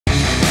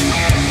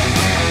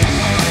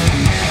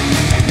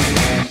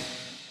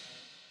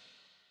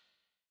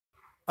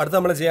അടുത്ത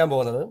നമ്മൾ ചെയ്യാൻ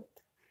പോകുന്നത്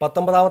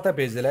 19ാമത്തെ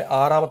പേജിലെ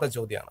 6ാമത്തെ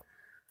ചോദ്യമാണ്.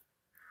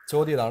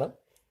 ചോദ്യം ഇതാണ്: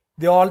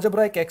 the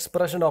algebraic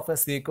expression of A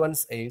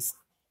sequence is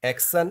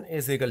xn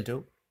is equal to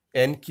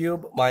n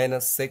cube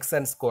minus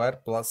 6n square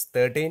plus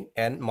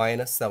 13n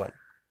minus 7.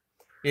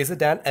 Is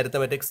it an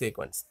arithmetic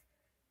sequence?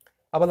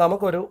 അപ്പോൾ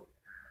നമുക്കൊരു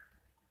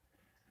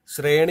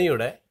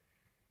ശ്രേണിയുടെ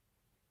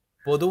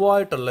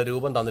പൊതുവായിട്ടുള്ള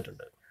രൂപം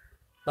തന്നിട്ടുണ്ട്.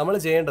 നമ്മൾ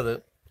ചെയ്യേണ്ടത്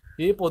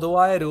ഈ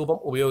പൊതുവായ രൂപം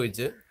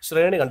ഉപയോഗിച്ച്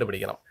ശ്രേണി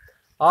കണ്ടുപിടിക്കണം.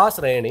 ആ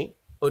ശ്രേണി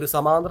ഒരു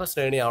സമാന്തര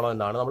ശ്രേണിയാണോ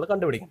എന്നാണ് നമ്മൾ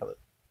കണ്ടുപിടിക്കുന്നത്.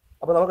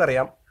 അപ്പോൾ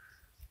നമുക്കറിയാം,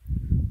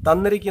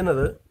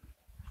 തന്നിരിക്കുന്നത്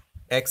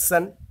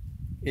xn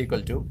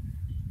equal to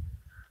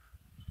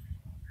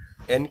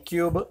n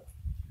cube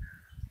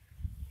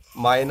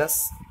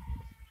minus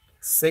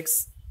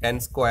 6n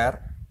square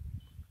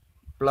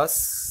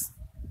plus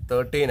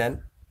 13n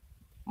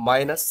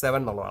minus 7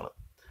 എന്നുള്ളതാണ്.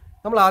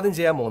 നമ്മൾ ആദ്യം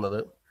ചെയ്യാൻ പോകുന്നത്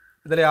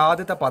ഇതിലെ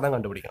ആദ്യത്തെ പദം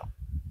കണ്ടുപിടിക്കണം.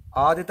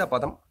 ആദ്യത്തെ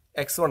പദം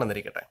x1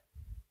 എന്നിരിക്കട്ടെ.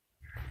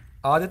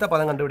 ആദ്യത്തെ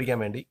പദം കണ്ടുപിടിക്കാൻ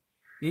വേണ്ടി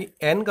ഈ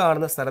n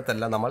കാണുന്ന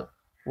സ്ഥലത്തെല്ലാം നമ്മൾ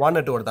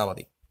 1 ഇട്ട് കൊടുത്താൽ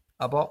മതി.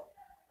 അപ്പോൾ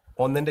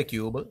 1ൻ്റെ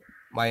ക്യൂബ്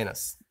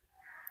മൈനസ്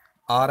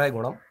 6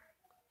 ഗുണം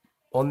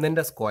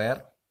 1ൻ്റെ സ്ക്വയർ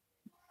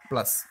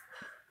പ്ലസ്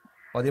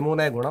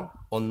 13 ഗുണം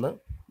 1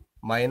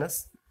 മൈനസ്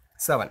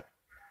 7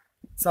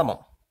 സമം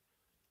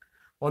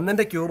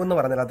 1ൻ്റെ ക്യൂബ് എന്ന്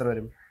പറഞ്ഞാൽ എത്ര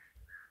വരും?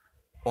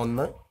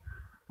 1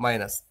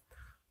 മൈനസ്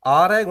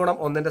 6 ഗുണം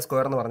 1ൻ്റെ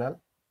സ്ക്വയർ എന്ന് പറഞ്ഞാൽ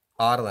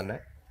 6 തന്നെ,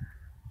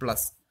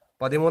 പ്ലസ്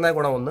 13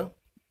 ഗുണം 1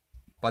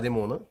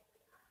 13,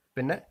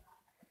 പിന്നെ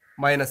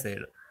മൈനസ്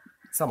 7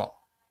 സമം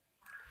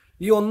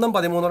ഈ 1ഉം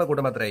 13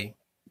 കൂട്ടുമ്പോൾ എത്രയായി?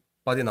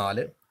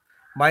 14.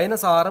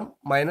 മൈനസ് 6ഉം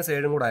മൈനസ്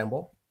 7ഉം കൂടെ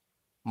ആകുമ്പോൾ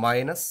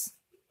മൈനസ്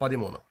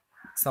 13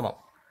 സമം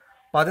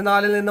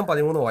 14ൽ നിന്നും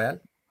 13 പോയാൽ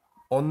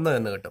 1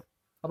 എന്ന് കിട്ടും.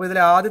 അപ്പോൾ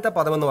ഇതിലെ ആദ്യത്തെ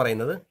പദം എന്ന്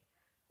പറയുന്നത്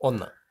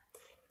 1.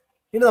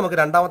 ഇനി നമുക്ക്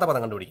രണ്ടാമത്തെ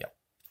പദം കണ്ടുപിടിക്കാം.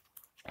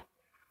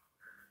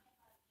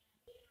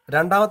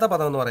 രണ്ടാമത്തെ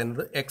പദം എന്ന്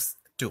പറയുന്നത്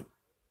x2.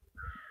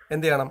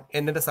 എന്ത് ചെയ്യണം?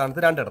 എന്നിൻ്റെ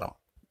സ്ഥാനത്ത് 2 ഇടണം.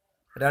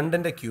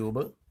 2ൻ്റെ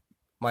cube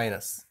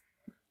minus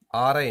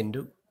 6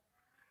 into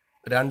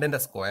 2ൻ്റെ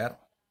square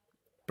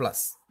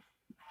plus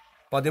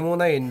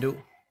 13 into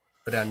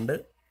 2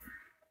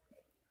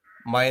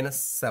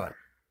 minus 7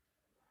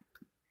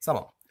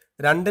 സമം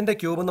 2ൻ്റെ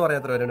ക്യൂബ് എന്ന്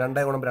പറഞ്ഞാൽ എത്ര വരും?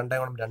 2 ഗുണം 2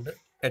 ഗുണം 2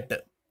 8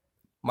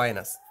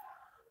 മൈനസ്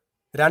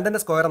 2ൻ്റെ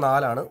സ്ക്വയർ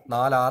 4 ആണ്,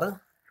 4 6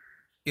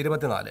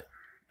 24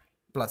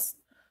 പ്ലസ്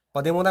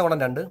 13 ഗുണം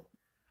 2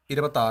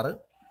 26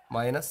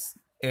 മൈനസ്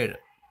 7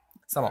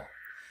 സമം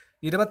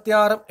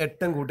 26ഉം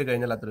 8ഉം കൂട്ടി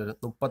കഴിഞ്ഞാൽ എത്ര വരും?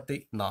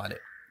 34.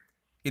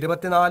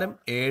 24ഉം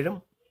 7ഉം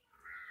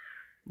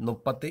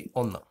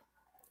 31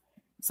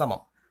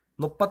 സമം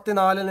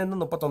 34ൽ നിന്ന്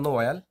 31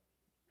 പോയാൽ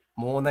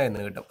 3 എന്ന്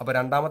കിട്ടും. അപ്പോൾ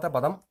രണ്ടാമത്തെ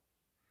പദം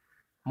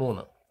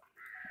 3.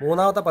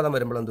 മൂന്നാമത്തെ പദം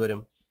വരുമ്പോൾ എന്ത് വരും?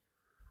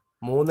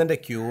 3ൻ്റെ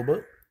ക്യൂബ്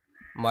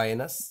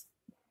മൈനസ്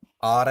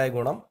 6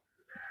 ഗുണം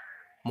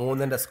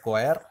 3ൻ്റെ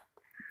സ്ക്വയർ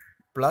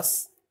പ്ലസ്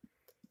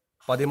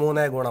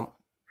 13 ഗുണം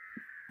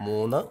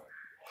 3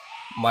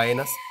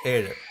 മൈനസ്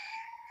 7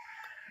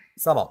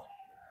 സമം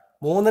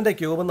 3ൻ്റെ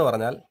ക്യൂബ് എന്ന്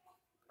പറഞ്ഞാൽ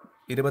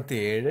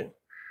 27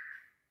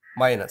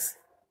 മൈനസ്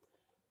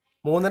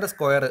 3ൻ്റെ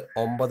സ്ക്വയർ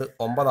 9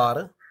 9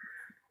 6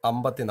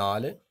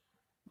 54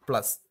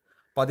 പ്ലസ്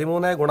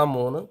 13 ഗുണം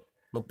 3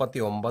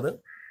 39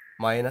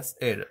 മൈനസ്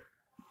 7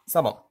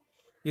 സമം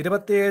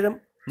 27ഉം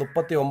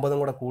 39ഉം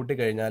കൂടെ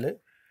കൂട്ടിക്കഴിഞ്ഞാൽ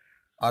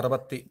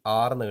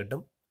 66 എന്ന്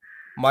കിട്ടും.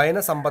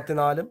 മൈനസ്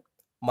 54ഉം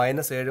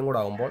മൈനസ് 7ഉം കൂടെ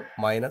ആകുമ്പോൾ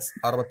മൈനസ്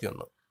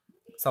 61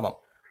 സമം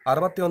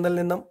 61ൽ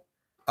നിന്നും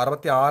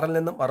 66ൽ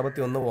നിന്നും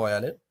 61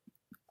 പോയാൽ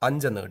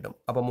 5 എന്ന് കിട്ടും.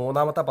 അപ്പോൾ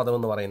മൂന്നാമത്തെ പദം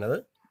എന്ന് പറയുന്നത്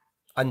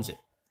 5.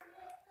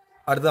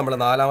 അടുത്ത് നമ്മൾ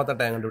നാലാമത്തെ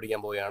ടൈം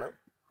കണ്ടുപിടിക്കാൻ പോവുകയാണ്.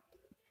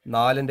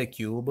 4ൻ്റെ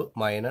cube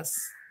minus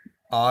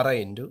 6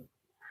 into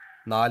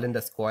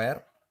 4ൻ്റെ square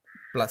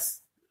plus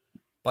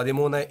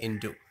 13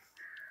 into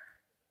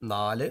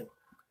 4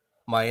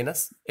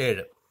 minus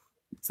 7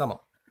 സമം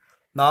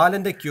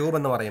 4ൻ്റെ ക്യൂബ്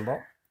എന്ന് പറയുമ്പോൾ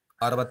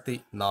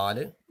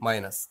 64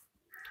 മൈനസ്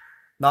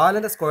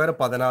 4ൻ്റെ സ്ക്വയർ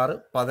 16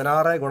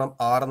 16 ഗുണം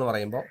 6 എന്ന്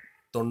പറയുമ്പോൾ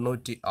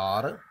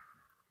 96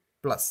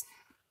 പ്ലസ്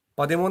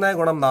 13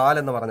 ഗുണം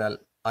 4 എന്ന് പറഞ്ഞാൽ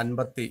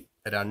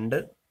 52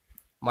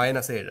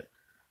 മൈനസ് 7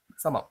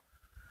 സമം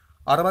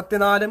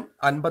 64ഉം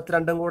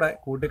 52ഉം കൂടെ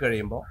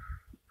കൂട്ടിക്കഴിയുമ്പോൾ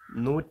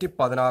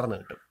 116 എന്ന്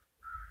കിട്ടും.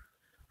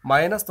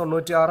 മൈനസ്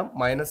 96ഉം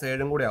മൈനസ്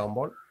 7ഉം കൂടി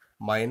ആകുമ്പോൾ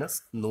മൈനസ്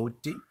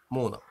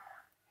 103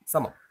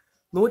 സമം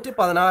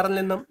 116ൽ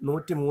നിന്നും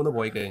 103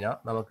 പോയി കഴിഞ്ഞാൽ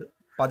നമുക്ക്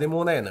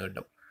 13 എന്ന്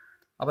കിട്ടും.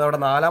 അപ്പോൾ അവിടെ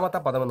നാലാമത്തെ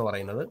പദം എന്ന്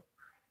പറയുന്നത്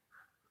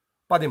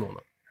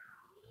 13.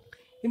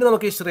 ഇനി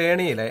നമുക്ക് ഈ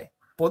ശ്രേണിയിലെ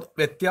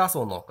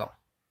വ്യത്യാസം നോക്കാം.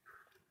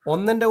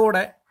 1ൻ്റെ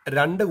കൂടെ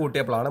 2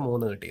 കൂട്ടിയപ്പോഴാണ്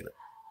 3 കിട്ടിയത്.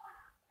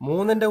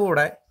 3ൻ്റെ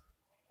കൂടെ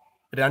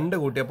 2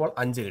 കൂട്ടിയപ്പോൾ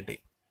 5 കിട്ടി.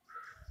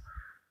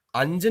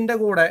 5ൻ്റെ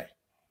കൂടെ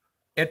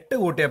 8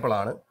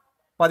 കൂട്ടിയപ്പോഴാണ്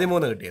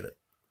 13 കിട്ടിയത്.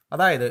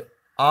 അതായത്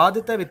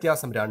ആദ്യത്തെ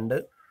വ്യത്യാസം 2,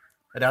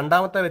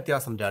 രണ്ടാമത്തെ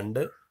വ്യത്യാസം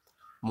 2,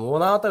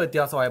 മൂന്നാമത്തെ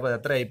വ്യത്യാസമായപ്പോൾ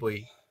എത്രയായിപ്പോയി?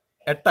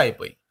 8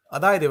 ആയിപ്പോയി.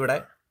 അതായത് ഇവിടെ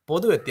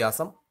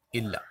പൊതുവ്യത്യാസം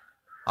ഇല്ല.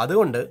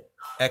 അതുകൊണ്ട്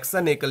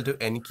xn equal to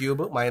n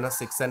cube minus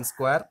 6n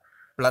square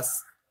plus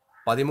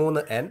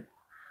 13n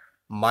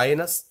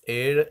minus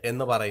 7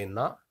 എന്ന് പറയുന്ന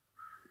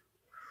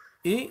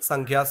ഈ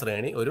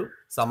സംഖ്യാശ്രേണി ഒരു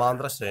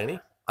സമാന്തര ശ്രേണി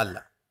അല്ല.